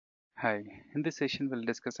Hi, in this session we'll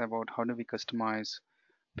discuss about how do we customize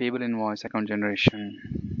payable invoice account generation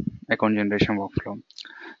workflow.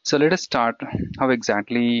 So let us start how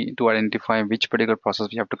exactly to identify which particular process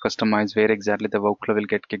we have to customize, where exactly the workflow will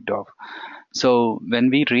get kicked off. So when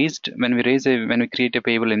we create a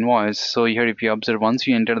payable invoice, so here if you observe, once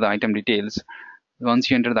you enter the item details and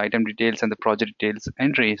the project details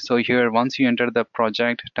entry, so here once you enter the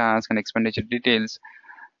project task and expenditure details,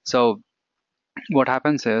 so what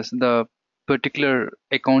happens is the particular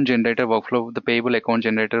account generator workflow, the payable account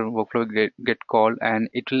generator workflow get called, and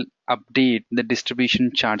it will update the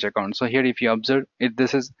distribution charge account. So here if you observe it,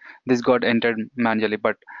 this got entered manually,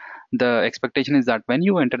 but the expectation is that when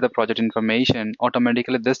you enter the project information,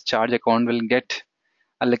 automatically this charge account will get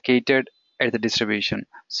allocated at the distribution.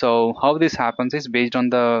 So how this happens is based on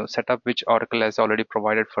the setup which Oracle has already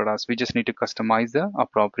provided for us. We just need to customize the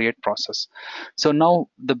appropriate process. So now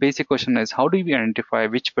the basic question is, how do we identify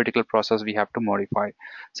which particular process we have to modify?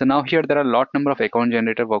 So now here there are a lot number of account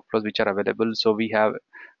generator workflows which are available. So we have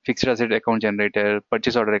fixed asset account generator,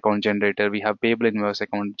 purchase order account generator, we have payable invoice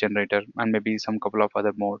account generator, and maybe some couple of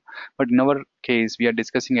other more. But in our case, we are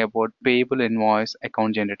discussing about payable invoice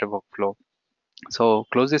account generator workflow. So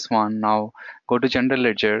close this one. Now go to general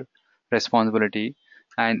ledger responsibility,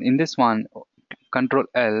 and in this one, control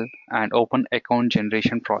L and open account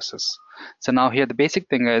generation process. So now here the basic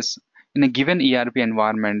thing is, in a given ERP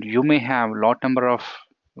environment, you may have lot number of,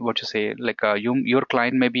 what you say, like your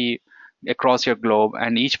client may be across your globe,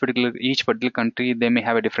 and each particular country, they may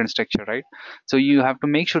have a different structure, right? So you have to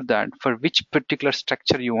make sure that for which particular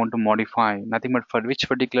structure you want to modify, nothing but for which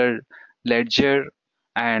particular ledger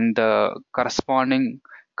and the corresponding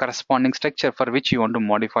structure for which you want to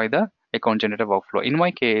modify the account generator workflow. In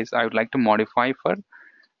my case, I would like to modify for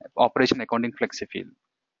operation accounting flexi field.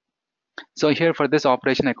 So here for this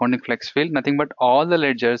operation accounting flex field, nothing but all the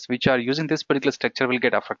ledgers which are using this particular structure will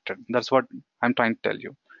get affected. That's what I'm trying to tell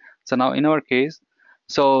you. So now in our case,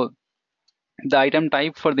 so the item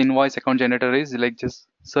type for the invoice account generator is like, just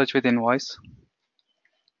search with invoice.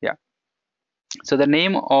 Yeah. So the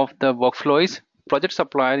name of the workflow is project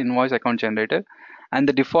supplier invoice account generator, and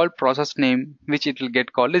the default process name which it will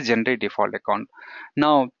get called is generate default account.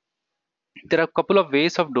 Now there are a couple of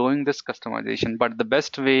ways of doing this customization, but the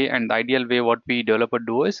best way and the ideal way what we developer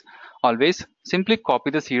do is always simply copy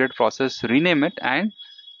the seeded process, rename it, and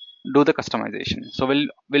do the customization. So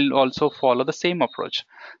we'll also follow the same approach.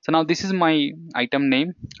 So now this is my item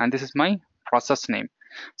name and this is my process name.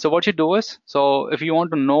 So what you do is, so if you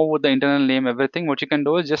want to know what the internal name, everything, what you can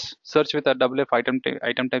do is just search with a WF item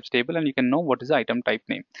types table, and you can know what is the item type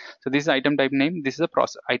name. So this is item type name, this is a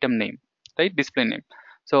process item name, right? Display name.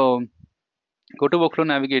 So go to workflow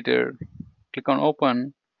navigator, click on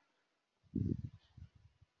open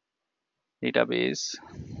database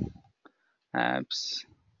apps,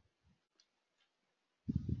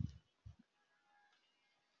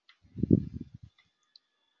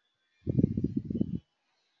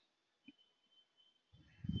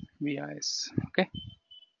 VIS. Okay,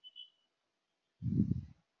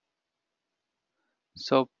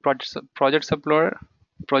 so project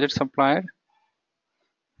supplier,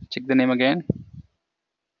 check the name again,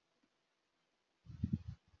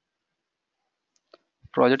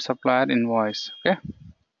 project supplier invoice. Okay,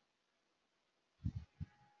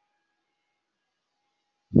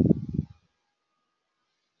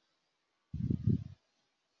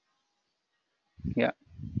 yeah.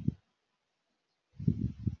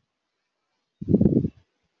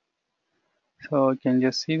 So you can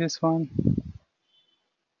just see this one,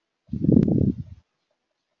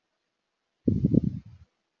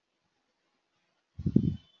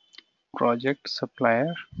 project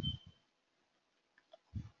supplier.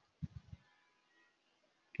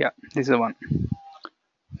 Yeah, this is the one,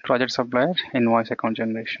 project supplier invoice account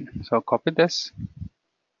generation. So copy this,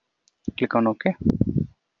 click on OK.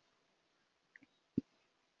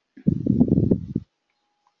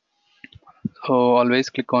 So always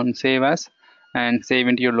click on save as and save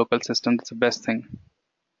into your local system. That's the best thing.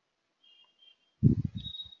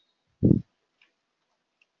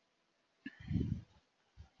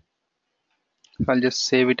 I'll just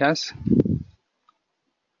save it as.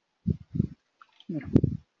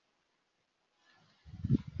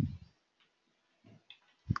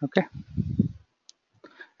 Okay.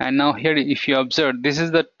 And now here, if you observe, this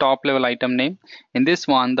is the top level item name. In this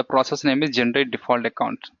one, the process name is generate default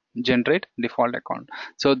account. Generate default account.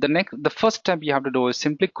 So the first step you have to do is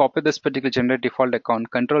simply copy this particular generate default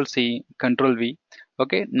account, Control C, Control V.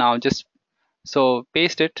 Okay. Now just so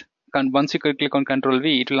paste it. Once you click on Control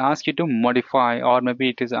V, it will ask you to modify, or maybe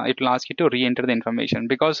it will ask you to re-enter the information,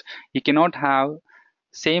 because you cannot have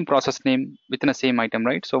same process name within a same item,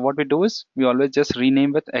 right? So what we do is we always just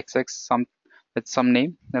rename with xx some with some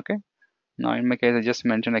name. Okay, now in my case I just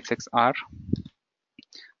mentioned xxr,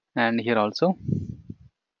 and here also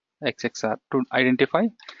xxr to identify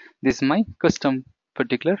this is my custom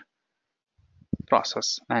particular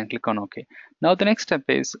process, and click on OK. Now the next step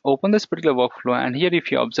is open this particular workflow, and here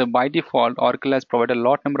if you observe, by default Oracle has provided a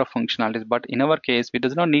lot number of functionalities, but in our case we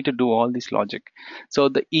does not need to do all this logic. So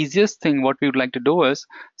the easiest thing what we would like to do is,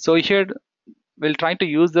 so here we'll try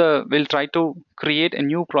to create a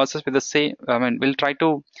new process with the same, we'll try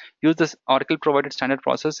to use this Oracle provided standard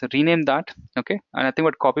process, rename that, okay, and I think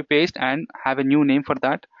what copy paste and have a new name for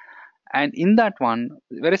that. And in that one,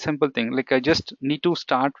 very simple thing, like I just need to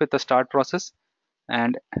start with the start process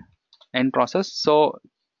and end process. So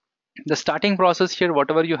the starting process here,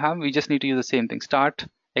 whatever you have, we just need to use the same thing, start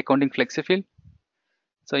accounting flexi field.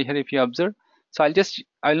 So here if you observe, so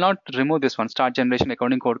I'll not remove this one, start generation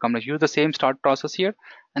accounting code combination, use the same start process here,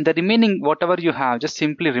 and the remaining whatever you have, just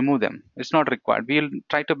simply remove them. It's not required. We'll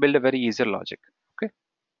try to build a very easier logic. Okay,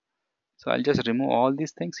 so I'll just remove all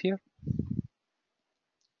these things here.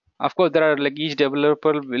 Of course there are like each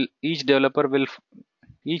developer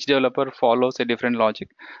follows a different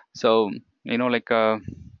logic. So like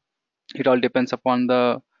it all depends upon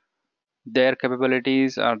their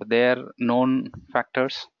capabilities or their known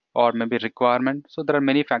factors or maybe requirement. So there are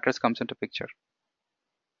many factors comes into picture.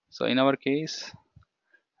 So in our case,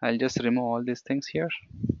 I'll just remove all these things here.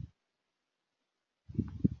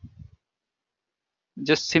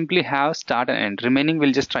 Just simply have start and end. Remaining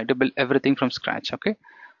we'll just try to build everything from scratch. Okay.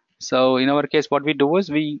 So in our case, what we do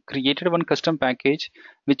is we created one custom package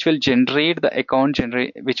which will generate the account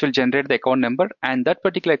number, and that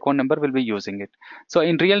particular account number will be using it. So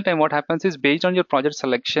in real time, what happens is based on your project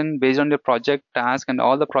selection, based on your project task and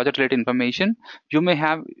all the project related information, you may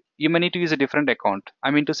need to use a different account.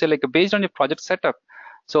 I mean to say, like based on your project setup.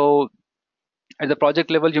 So at the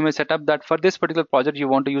project level, you may set up that for this particular project you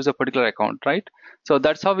want to use a particular account, right? So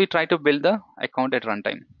that's how we try to build the account at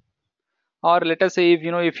runtime. Or let us say, if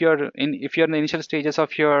you're in the initial stages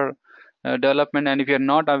of your development, and if you're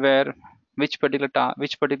not aware which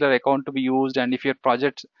particular account to be used, and if your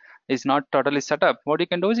project is not totally set up, what you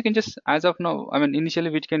can do is you can just, as of now, initially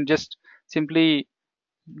we can just simply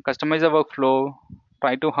customize the workflow,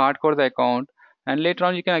 try to hardcode the account, and later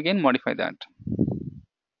on you can again modify that.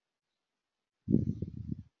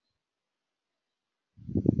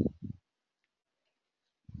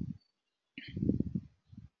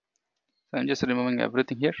 So I'm just removing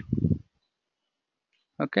everything here.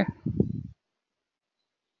 Okay,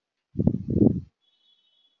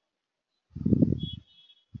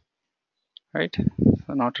 right,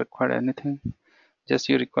 so not required anything, just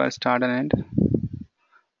you require start and end.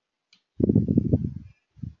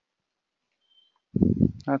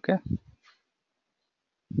 Okay,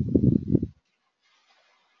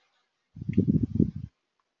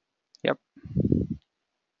 yep,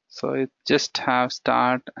 so it just have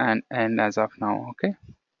start and end as of now. Okay,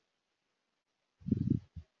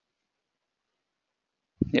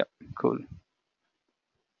 yep, cool.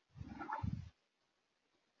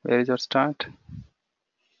 Where is your start?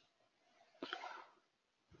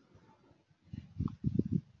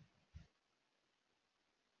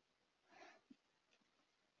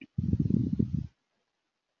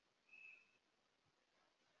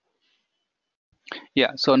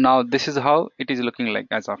 Yeah, so now this is how it is looking like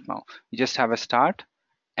as of now. You just have a start,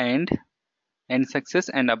 end, end success,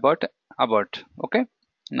 and abort. Okay,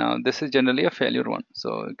 now this is generally a failure one,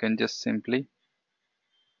 so you can just simply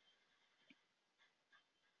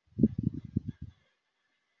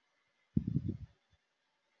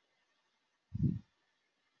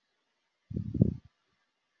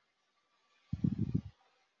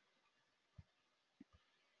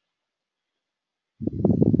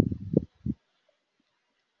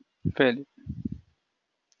fail.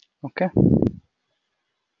 Okay,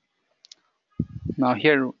 now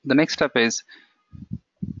here the next step is,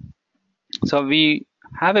 so we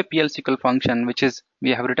have a PL/SQL function, which is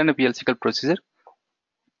we have written a PL/SQL procedure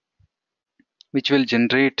which will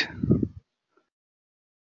generate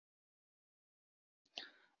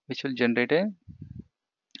a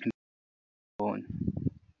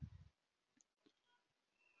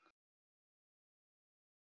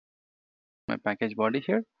my package body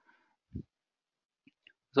here.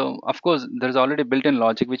 So of course there's already built-in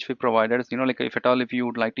logic which we provided, like if at all if you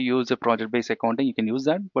would like to use a project-based accounting, you can use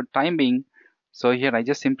that, but time being, so here I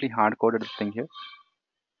just simply hard-coded the thing here.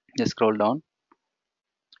 Just scroll down,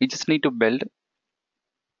 you just need to build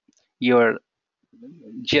your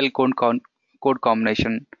GL code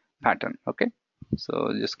combination pattern. Okay,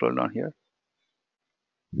 so just scroll down here.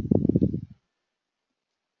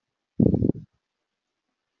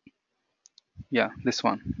 Yeah, this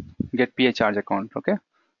one, get PA charge account. Okay,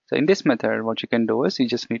 so in this method what you can do is you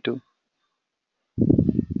just need to,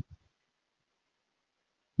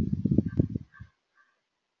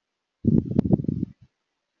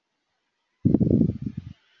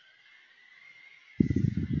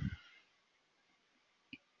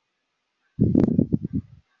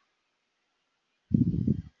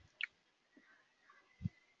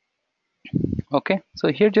 okay, so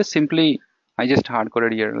here just simply I just hard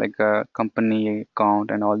coded here like a company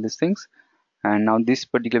account and all these things, and now this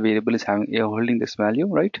particular variable is having holding this value,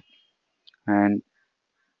 right? And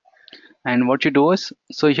what you do is,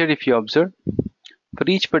 so here if you observe, for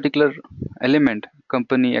each particular element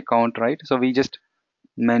company account, right, so we just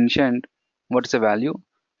mentioned what is the value.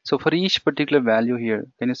 So for each particular value here,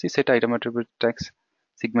 can you see set item attribute text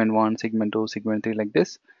segment 1, segment 2, segment 3, like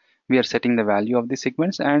this we are setting the value of the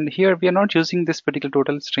segments, and here we are not using this particular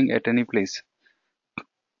total string at any place.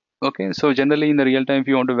 Okay, so generally in the real time if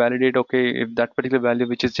you want to validate, okay, if that particular value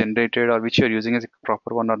which is generated or which you are using is a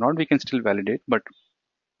proper one or not, we can still validate, but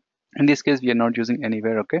in this case we are not using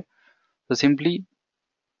anywhere. Okay, so simply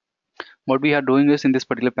what we are doing is in this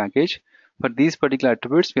particular package, for these particular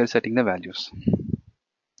attributes we are setting the values.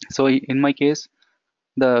 So in my case,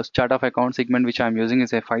 the chart of account segment which I'm using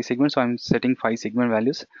is a 5 segment, so I'm setting 5 segment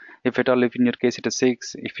values. If at all, if in your case it is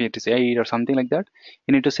 6, if it is 8 or something like that,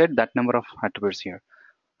 you need to set that number of attributes here.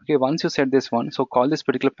 Okay, once you set this one, so call this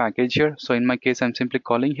particular package here. So in my case I'm simply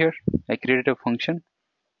calling here, I created a function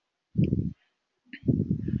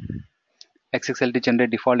xxlt generate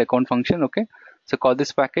default account function. Okay, so call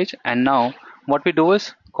this package, and now what we do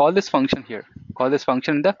is call this function here, call this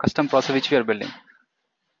function in the custom process which we are building.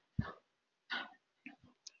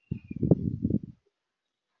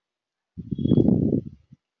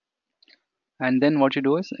 And then what you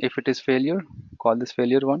do is, if it is failure, call this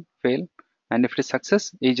failure one, fail, and if it is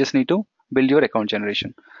success, you just need to build your account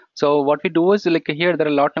generation. So what we do is, like here there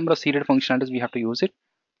are a lot number of seeded functionalities we have to use it.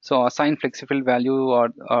 So assign flexifill value, or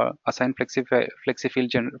assign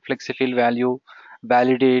flexifill value,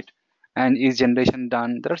 validate, and is generation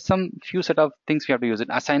done. There are some few set of things we have to use it.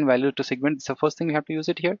 Assign value to segment, it's the first thing we have to use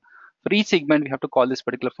it here. For each segment we have to call this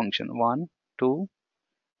particular function 1, 2,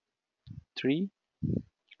 3,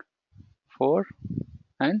 4,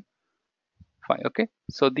 and 5. Okay,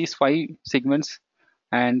 so these 5 segments,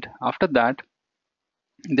 and after that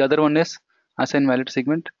the other one is assign value to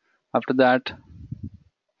segment. After that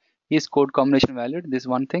is code combination valid, this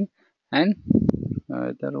one thing, and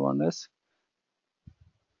other one is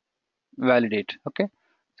validate. Okay,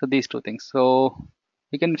 so these two things. So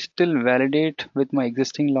we can still validate with my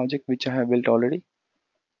existing logic which I have built already.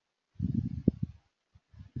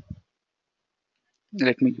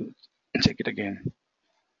 Let me check it again.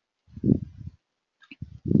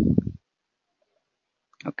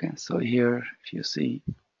 Okay, so here if you see,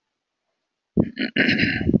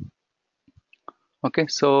 okay,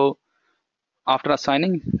 so after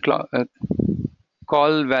assigning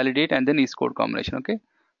call validate and then is code combination. Okay,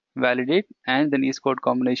 validate and then is code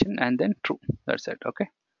combination and then true, that's it. Okay,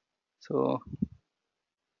 so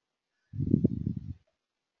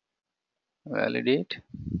validate,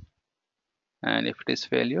 and if it is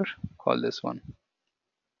failure, call this one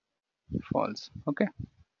false. Okay,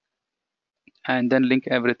 and then link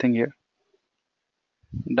everything here,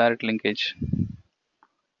 direct linkage,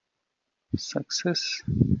 success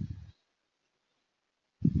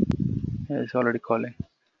is already calling,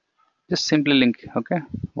 just simply link. Okay,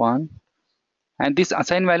 one, and this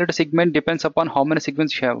assign value to segment depends upon how many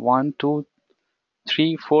segments you have, 1, 2,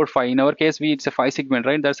 3, 4, 5. In our case it's a 5 segment,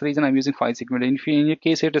 right? That's the reason I'm using 5 segment. In your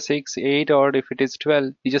case it is 6, 8, or if it is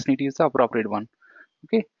 12, you just need to use the appropriate one.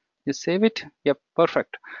 Okay, just save it. Yep,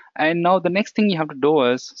 perfect. And now the next thing you have to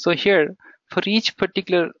do is, so here for each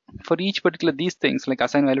particular these things like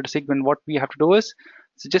assign value to segment, what we have to do is,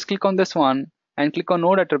 so just click on this one and click on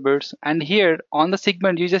node attributes, and here on the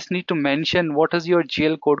segment you just need to mention what is your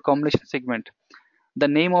GL code combination segment, the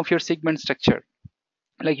name of your segment structure.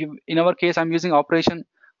 Like in our case I'm using operation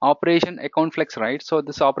account flex, right? So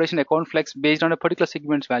this operation account flex based on a particular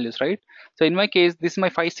segment's values, right? So in my case this is my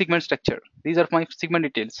 5 segment structure, these are my segment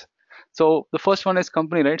details. So the first one is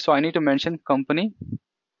company, right? So I need to mention company,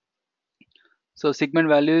 so segment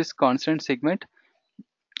value is constant segment,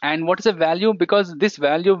 and what is the value, because this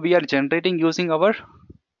value we are generating using our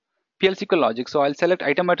PL/SQL logic. So I'll select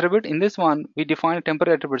item attribute. In this one we define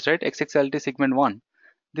temporary attributes, right? XXLT segment 1,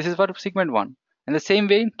 this is for segment 1, and the same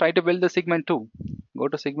way try to build the segment 2. Go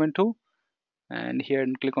to segment 2 and here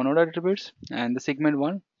and click on node attributes, and the segment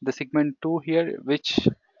 1, the segment 2 here, which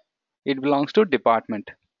it belongs to department,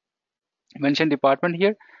 mention department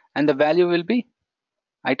here, and the value will be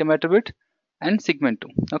item attribute, and segment 2.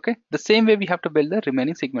 Okay, the same way we have to build the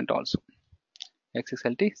remaining segment also,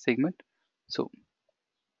 XXLT segment. So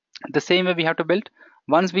the same way we have to build.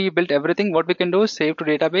 Once we built everything, what we can do is save to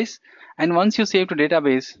database. And once you save to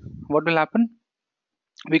database, what will happen?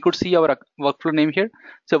 We could see our workflow name here.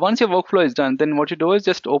 So once your workflow is done, then what you do is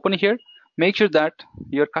just open here. Make sure that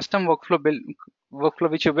your custom workflow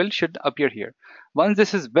which you build should appear here. Once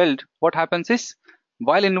this is built, what happens is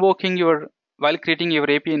while creating your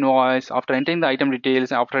API invoice, after entering the item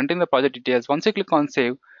details, after entering the project details, once you click on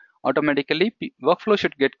save, automatically workflow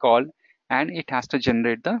should get called, and it has to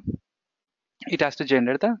generate the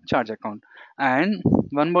charge account. And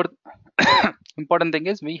one more important thing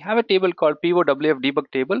is we have a table called POWF debug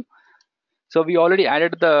table. So we already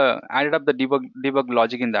added up the debug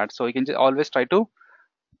logic in that. So you can just always try to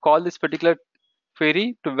call this particular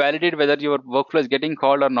query to validate whether your workflow is getting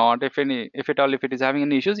called or not. If it is having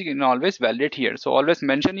any issues, you can always validate here. So always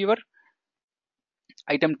mention your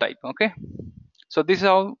item type. Okay. So this is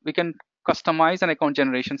how we can customize an account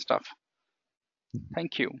generation stuff.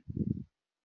 Thank you.